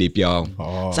wako holiday pia wao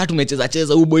sasa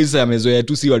tumecheza huyu boys amezoea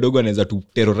tu si wadogo anaweza tu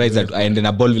terrorize aende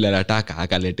na ball vile anataka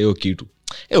akaleta hiyo kitu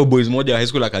boys moja wa high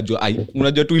school akajua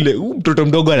unajua tu ile mtoto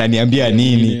mdogo ananiambia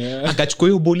nini akachukua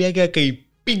hiyo ball yake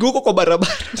akaipiga huko kwa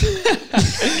barabara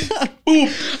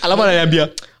alafu ananiambia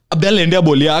Abdalla endea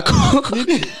ball yako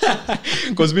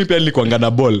cause mimi pia nilikuwa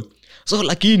na ball so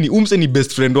lakini umse ni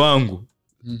best friend wangu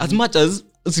as much as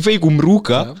sifai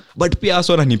kumruka but pia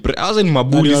asona ni asa ni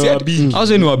mabuli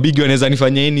asa ni wabigi wanaweza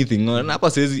nifanya anything na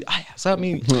hapa siwezi sasa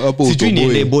mimi sijui ni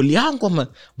ile ball yangu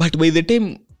but by the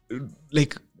time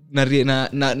like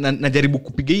najaribu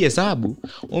kupiga hii hesabu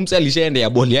umse alishaenda ya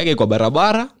ball yake kwa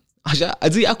barabara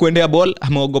azi akuendea ball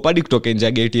ameogopadi kutoka nje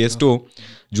ya gate yesto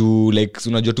juu like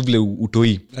unajua tu vile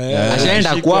utoi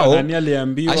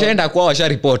ashaenda kwao asha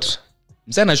report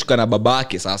msana anashuka na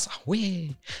babake sasa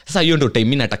hiyo ndo time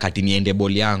mimi nataka ati niende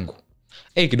ball yangu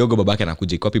kidogo babake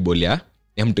anakuja iko wapi ball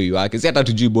ya mtoi wake si hata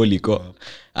tujui ball iko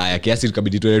haya kiasi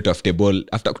tukabidi tuende tutafute ball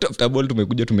after kutafuta ball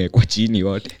tumekuja tumewekwa chini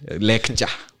wote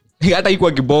lecture hata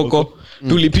iko kiboko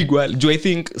tulipigwa juu I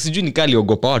think sijui nikali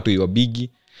ogopa watu wa bigi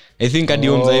I think hadi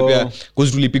onza pia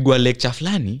cause tulipigwa lecture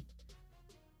fulani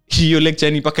hiyo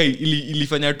lecture ni paka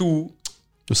ilifanya tu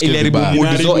ile ribu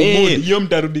mood so hiyo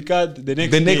mtarudika the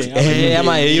next day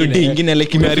ama hiyo day nyingine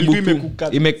like imeharibu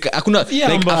hakuna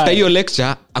like after hiyo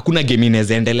lecture hakuna game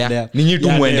inaendelea ninyi tu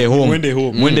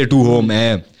muende tu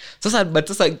home sasa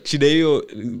shida hiyo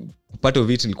part of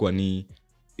it ilikuwa ni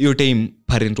hiyo time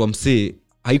parent wa msee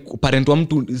parent wa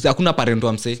mtu hakuna parent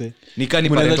wa msee nikani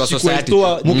parent wa society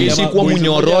mkiishi kuwa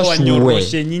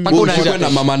mnyoroshe mpaka na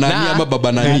mama nani ama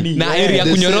baba nani na area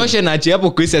kunyoroshe na achi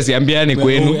hapo Chris asiambiane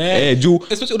kwenu juu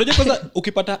unajua kwanza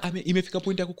ukipata imefika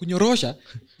point ya kukunyorosha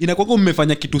inakuwa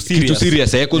mmefanya kitu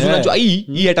serious unajua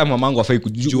hii hata mamangu afai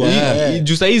kujua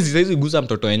juu saizi guza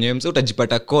mtoto wenyewe msee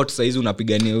utajipata court saizi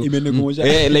unapigania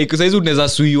like saizi unaweza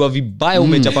suiwa vibaya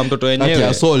umechapa mtoto wenyewe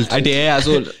assault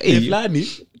fulani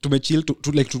tumechill like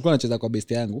tulikuwa tunacheza kwa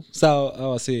best yangu sawa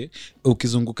hawa say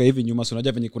ukizunguka hivi nyuma so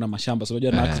unajua venye kuna mashamba so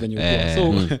unajua nax venye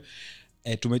uko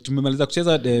so tumemaliza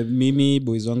kucheza mimi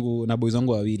boys wangu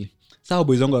wawili sawa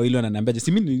boys wangu wawili wananiambia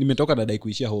si mimi nimetoka dadai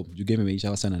kuishia home juu game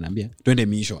imeisha sana ananiambia twende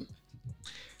mission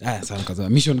sana kaza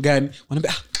mission gani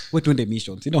wananiambia wewe twende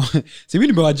mission si mimi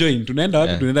nimewajoin tunaenda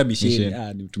wapi tunaenda mission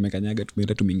tumekanyaga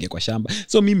tumeingia kwa shamba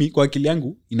so mimi kwa akili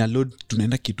yangu ina load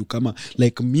tunaenda kitu kama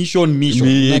like mission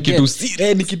ni kitu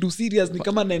serious ni kitu serious ni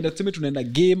kama naenda tuseme tunaenda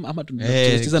game ama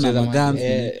tunacheza na magans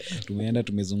tumeenda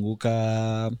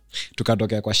tumezunguka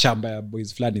tukatokea kwa shamba ya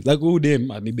boys fulani like who dem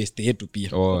ni best yetu pia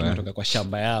tunatoka kwa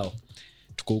shamba yao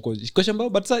tuko huko kwa shamba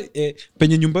but sasa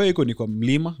penye nyumba yao iko ni kwa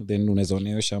mlima then unaweza ona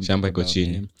hiyo shamba iko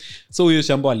chini so hiyo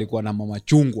shamba walikuwa na mama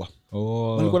chungwa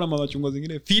walikuwa na mama chungwa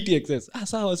zingine fit excess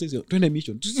sawa sisi twende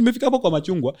mission tumefika hapo kwa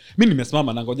machungwa mimi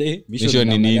nimesimama na ngoja mission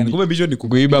ni nini kumbe mission ni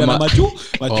kuiba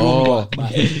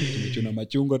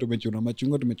machungwa tumechuna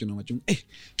machungwa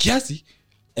kiasi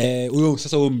huyo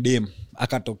sasa huyo mdem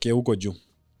akatokea huko juu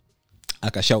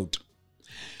akashout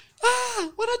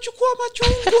wanachukua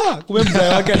machungwa kumbe mzee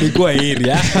wake alikuwa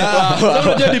area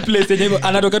unajua ni place yenyewe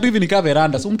anatoka tu hivi ni kama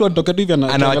veranda so mtu anatoka tu hivi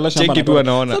anaangalia shamba tu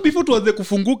anaona so before tuanze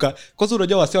kufunguka kwa sababu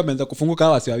unajua wasi wameanza kufunguka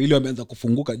hawa wasi wawili wameanza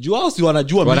kufunguka juu hao si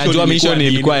wanajua mission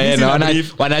ilikuwa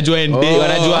wanajua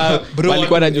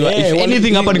walikuwa wanajua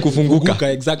anything hapa ni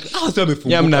kufunguka exactly hao si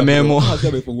wamefunguka mna memo hao si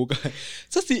wamefunguka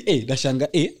sasa nashanga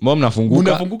mbona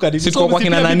mnafunguka sisi kwa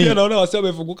kina nani naona wasi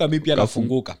wamefunguka mimi pia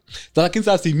nafunguka lakini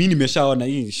sasa mimi nimeshaona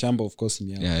hii shamba of course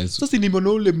so si nimeona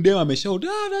ule mdema ameshout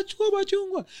anachukua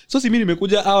machungwa so si mimi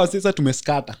nimekuja hawa sasa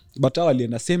tumeskata but hawa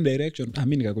walienda same direction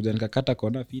mimi nikakuja nikakata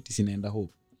kona fiti sinaenda home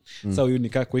so huyu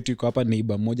nikaa kwetu iko hapa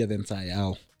neighbor mmoja then saa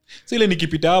yao so ile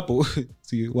nikipita hapo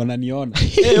si wananiona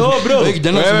bro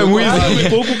wewe mwizi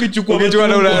umekuwa huko kichukua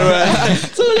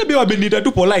so mimi wabenita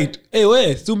tu polite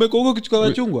wewe si umekuwa huko kichukua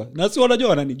machungwa na si wanajua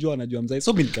wananijua mzee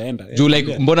so mimi nikaenda juu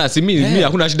like mbona si mimi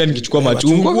hakuna shida nikichukua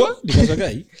machungwa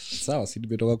nikashangaa sawa si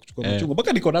nimetoka kuchukua machungwa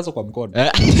mpaka niko nazo kwa mkono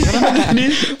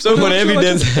so for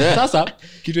evidence sasa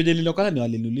kitu yenye nilokana ni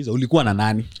waliniuliza ulikuwa na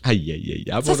nani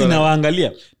hapo sasa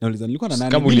nawaangalia nauliza nilikuwa na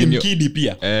nani mimi ni mkidi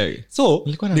pia so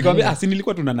nikamwambia si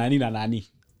nilikuwa tuna nani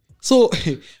so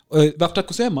after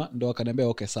kusema ndo akaniambia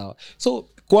okay sawa so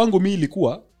kwangu mimi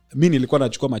nilikuwa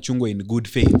nachukua machungwa in good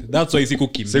faith that's why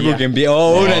sikukimbia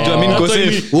unajua mimi niko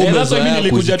safe that's why mimi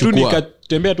nilikuja tu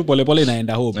nikatembea tu polepole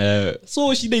naenda home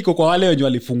so shida iko kwa wale wenye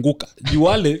walifunguka juu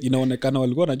wale inaonekana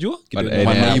walikuwa wanajua kitu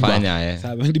wanaiba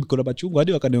sasa ndio kuna machungwa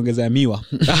hadi wakaniongezea miwa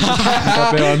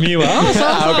nikapewa miwa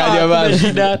sasa ukajua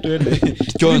shida twende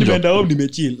nimeenda home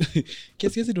nimechill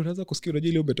kesi ndo unaanza kusikia unajua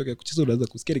ile umetoka kucheza unaanza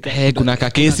kusikia kuna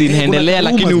kesi inaendelea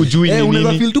lakini hujui ni nini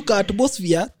unaweza feel tu ka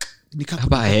atmosphere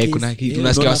nikapa kuna kitu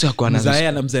tunasikia wasi wako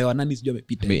na mzee wa nani sijui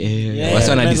amepita wasi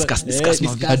wana discuss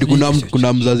hadi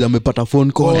kuna mzazi amepata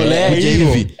phone call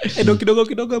hivi ndio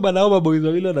kidogo bana boys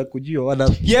wawili wanakujia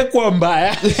wanayekwa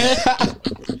mbaya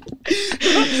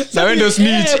na wewe ndio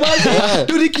snitch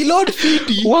tu ni kilod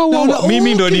fiti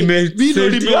mimi ndo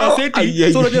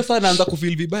so unajua sana anaanza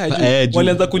kufeel vibaya juu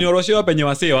walianza kunyoroshewa penye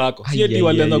wasee wako sieti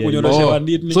walianza kunyoroshewa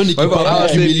ndini so ni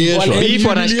humiliation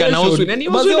ipo anashika na usu nani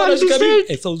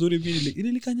sasa uzuri mimi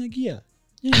nilikanyagia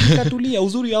nikatulia.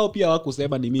 Uzuri yao pia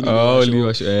hawakusema ni mimi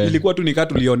ilikuwa tu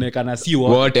nikatulionekana si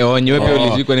wote wenyewe pia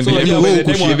ulishikwa ni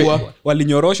vile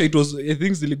walinyoroshwa. It was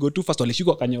things will go too fast.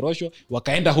 Walishikwa wakanyoroshwa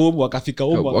wakaenda home wakafika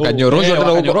home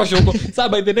wakanyoroshwa huko. So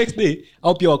by the next day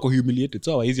au pia wako humiliated.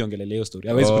 So hawezi ongelelea hiyo story.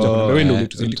 Hawezi kuja kwa wewe ndio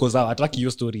ulituzidi zao hataki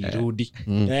hiyo story irudi.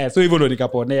 So hivyo ndo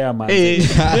nikaponea man.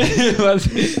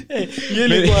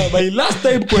 Ilikuwa my last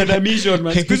time kwenda mission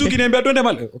man. Siku ukiniambia twende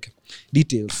mal okay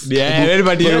details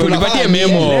unipatie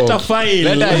memo leta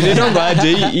file leta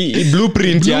aje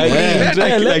blueprint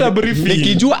ya leta briefing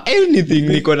nikijua anything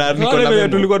niko na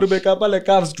tulikuwa tumekaa pale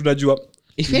cavs tunajua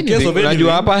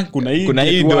unajua hapa kuna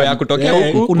hii ndio ya kutokea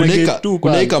huku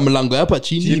kunaika mlango hapa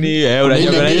chini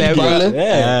unajua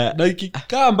na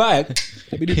ikikaa mbaya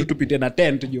inabidi tupite na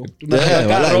tent jo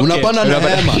unapanda na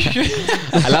hema.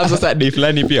 Alafu sasa day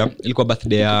fulani pia ilikuwa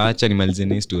birthday ya acha nimalize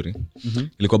ni story.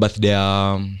 Ilikuwa birthday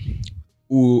ya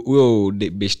huyo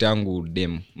best yangu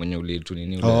dem mwenye ulitu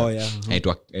nini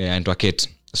anaitwa Kate.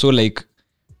 So like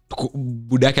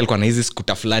budake alikuwa na hizi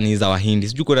skuta fulani za Wahindi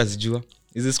sijui kwa unazijua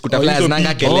hizi skuta fulani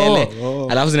zinanga kelele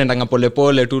alafu zinaendanga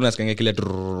polepole tu unasikia kile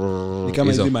ni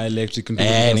kama hizo ma electric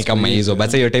ni kama hizo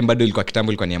but hiyo time bado ilikuwa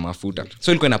kitambo ilikuwa ni ya mafuta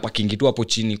so ilikuwa ina parking tu hapo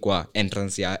chini kwa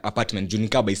entrance ya apartment juu ni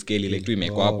kama baiskeli ile tu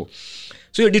imekuwa hapo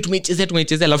so hiyo ndio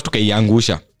tumechezea alafu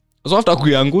tukaiangusha so after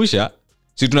kuiangusha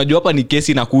si tunajua hapa ni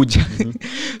kesi inakuja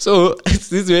so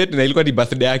sisi wetu na ilikuwa ni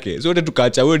birthday yake so wote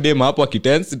tukaacha huyo dem hapo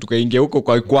akitense tukaingia huko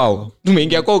kwao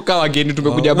tumeingia kwao kawa wageni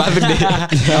tumekuja birthday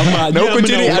na huko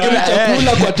chini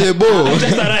chakula kwa tebo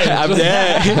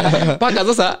paka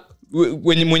sasa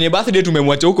mwenye birthday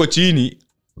tumemwacha huko chini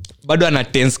bado ana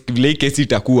tense vile kesi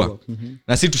itakuwa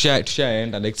na sisi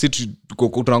tushaenda like sisi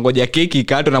tunangoja keki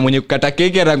kato na mwenye kukata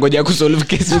keki anangoja kusolve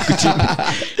kesi huko chini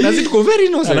na sisi tuko very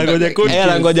innocent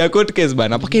anangoja court case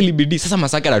bana paka ilibidi sasa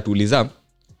Masaka anatuuliza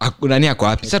nani ako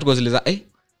wapi sasa tukozeleza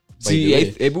si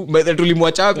hebu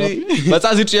tulimwacha wapi basi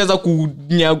sisi tuanza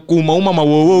kumauma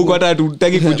mawowo huko hata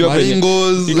tutaki kujua penye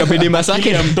ikabidi Masaka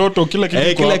ya mtoto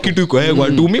kila kitu iko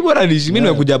kwa tumi bora ni mimi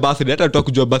nimekuja birthday hata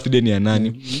tutakujua birthday ni ya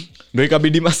nani ndio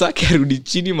ikabidi Masaka arudi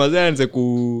chini mazee aanze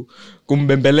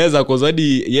kumbembeleza kwa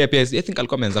zaidi yes I think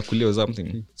alikuwa ameanza kulia or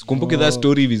something sikumbuki that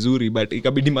story vizuri but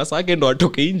ikabidi Masaka ndo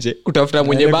atoke nje kutafuta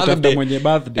mwenye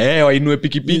birthday wainue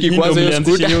pikipiki kwanza hiyo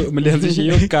scooter mlianzisha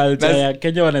hiyo culture ya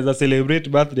Kenya wanaweza celebrate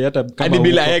birthday hata kama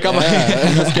bila kama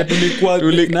unasikia tulikuwa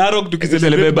Narok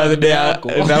tukicelebrate birthday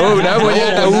yako na wewe mwenyewe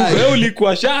hata wewe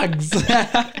ulikuwa shags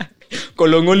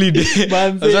Kolongoli day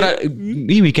sasa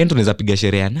hii weekend tunaweza piga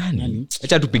sherehe nani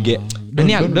acha tupige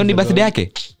nani birthday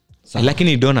yake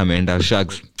lakini Don ameenda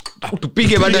shags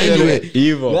tupige bado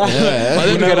hivyo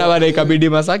bado tukana bado ikabidi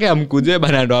Masaka amkuje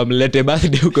bana ndo amlete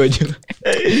birthday huko juu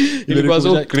ilikuwa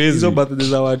so crazy hizo birthday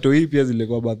za watu hii pia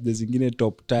zilikuwa birthday zingine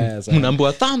top tier sana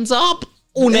mnaambiwa thumbs up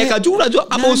unaweka juu unajua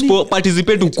hapo usipo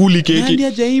participate ukuli keki nani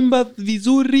hajaimba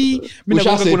vizuri mimi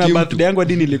nakumbuka kuna birthday yangu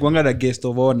hadi nilikuanga na guest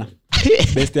of honor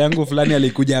best yangu fulani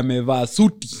alikuja amevaa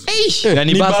suti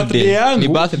ni birthday ni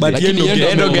birthday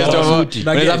ndo guest of honor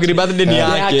unaweza fikiri birthday ni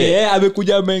yake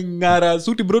amekuja amengara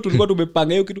suti bro tulikuwa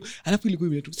tumepanga hiyo kitu alafu ilikuwa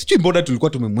ile tu sijui mbona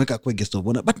tulikuwa tumemweka kwa guest of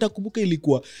honor but nakumbuka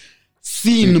ilikuwa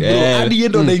scene bro hadi yeye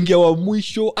ndo anaingia wa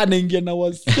mwisho anaingia na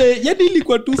wase yani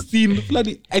ilikuwa tu scene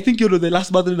fulani I think you know the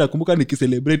last birthday nakumbuka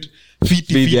nikicelebrate fit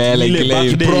ile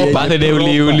birthday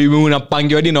uli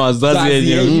unapangiwa hadi na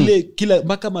wazazi ile kila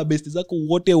mpaka mabesti zako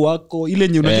wote wako ile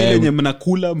unajua ile yenye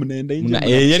mnakula mnaenda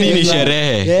nje yani ni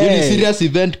sherehe ni serious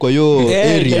event kwa hiyo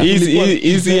area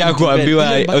easy ya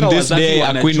kuambiwa on this day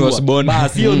a queen was born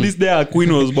basi on this day a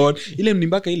queen was born ile ni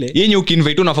mpaka ile yenye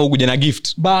ukinvite unafaa kuja na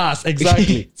gift bas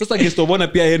exactly sasa Stobona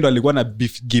pia yeye ndo alikuwa na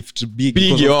gift big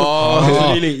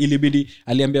ile ilibidi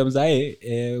aliambia mzae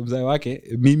wake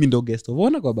mimi ndo guest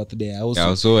Stobona kwa birthday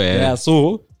also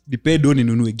so nipe doni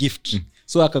ninunue gift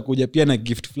so akakuja pia na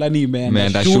gift fulani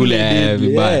imeenda shule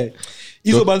vibaya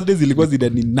hizo birthdays zilikuwa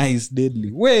ni nice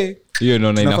deadly we hiyo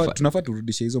naona tunafaa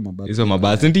turudishe hizo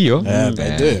mabasi ndio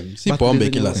si pombe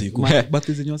kila siku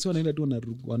birthdays zenyewe wasi wanaenda tu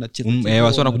wanacheza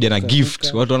wasi wanakuja na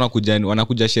gift watu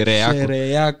wanakuja sherehe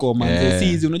yako manze si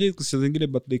hizi unajua siku zingine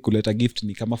birthday kuleta gift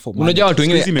ni kama formal unajua watu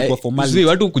wengine zimekuwa formal si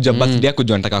watu kuja birthday yako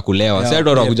juu wanataka kulewa si watu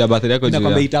wanakuja birthday yako juu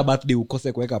kama ita birthday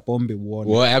ukose kuweka pombe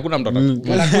uone hakuna mtu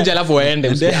anakuja alafu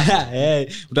waende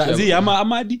utazi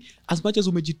ama hadi as much as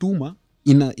umejituma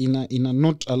ina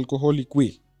not alcoholic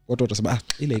way watu watasema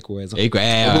ile iko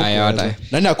hata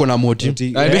nani ako na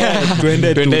motive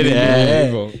twende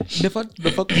the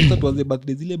fact tuanze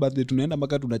birthday zile birthday tunaenda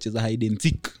mpaka tunacheza hide and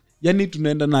seek yani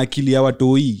tunaenda na akili ya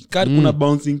watoi kuna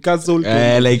bouncing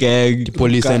castle like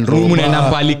police and room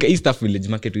unaenda pale East Village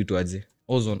market uitwaje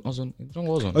ozone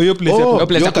hiyo place ya Oh,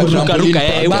 place ya yoka kuruka trampoline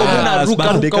ruka park. uko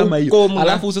ruka ruka kama hiyo huko, mna-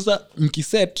 alafu sasa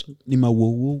mkiset ni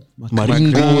mauou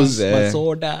Maringos,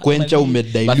 masoda kwencha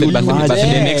umedilute maji.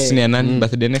 birthday next ni ya nani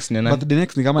birthday next ni ya nani but the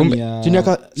next ni kama ni ya Chini ya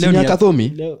ka- leo chini ya ni ya-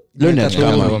 Kathomi? Leo ni ya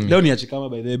Chikama. Chikama. leo ni ya Chikama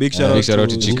by the way big shout Big shout out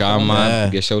out to to Chikama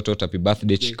Yeah. get shout out happy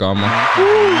birthday Chikama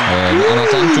ana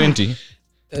turn 20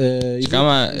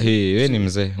 Chikama wewe ni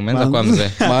mzee umeanza kuwa mzee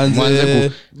Manze.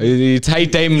 mwanze it's high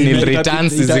time nil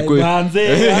returns zikwe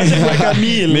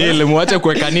nil muache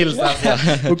kuweka nil sasa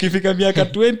ukifika miaka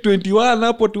 2021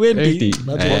 hapo 20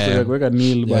 basi Eh. watu kuweka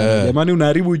nil bwana jamani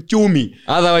unaharibu uchumi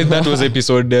otherwise that was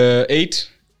episode 8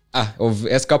 of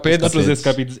Eskapades. That was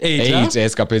Eskapades 8,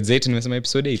 Eskapades 8 nimesema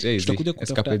episode 8 tutakuja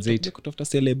Eskapades 8 kutafuta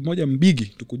celeb moja mbigi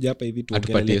tukuja hapa hivi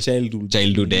tuongelee Atupatie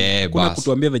childhood kuna kuna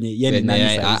kutuambia venye yeye ni nani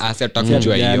sasa asa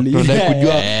tutakujua hiyo Tunataka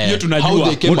kujua hiyo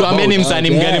tunajua mtu ambaye ni msanii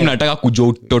mgani mnataka kujua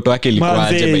utoto wake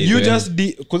ilikuwaje by Manze, the you way.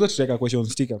 just kwanza tutaweka question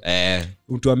sticker Eh,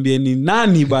 utuambie ni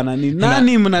nani bana ni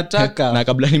nani mnataka na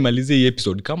kabla nimalizie hii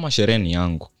episode kama sherehe ni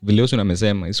yangu vile Osun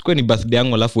amesema isikuwe ni birthday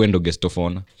yangu alafu uende guest of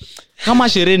honor kama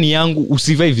sherehe ni yangu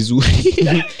usivai vizuri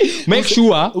make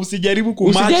sure usijaribu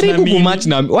kumatch usijaribu na mimi. kumatch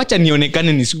na wacha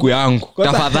nionekane ni siku yangu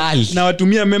Kwanza, tafadhali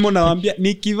nawatumia memo nawaambia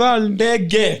nikivaa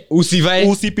ndege usivai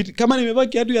usipiti kama nimevaa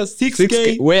kiatu ya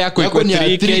 6k wewe yako iko Yako ni ya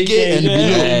 3K and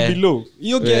below. below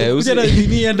hiyo Eh, kuja na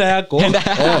nini enda yako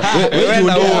Wewe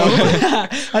enda home.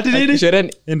 ati nini Sherehe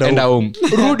ni- Enda enda home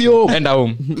Rudi home. enda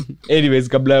home anyways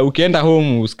kabla ukienda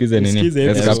home usikize nini Usikize,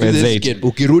 Eskapades Usikize 8 skate.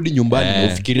 Ukirudi nyumbani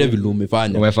ufikirie vile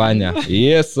umefanya umefanya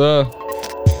yes sir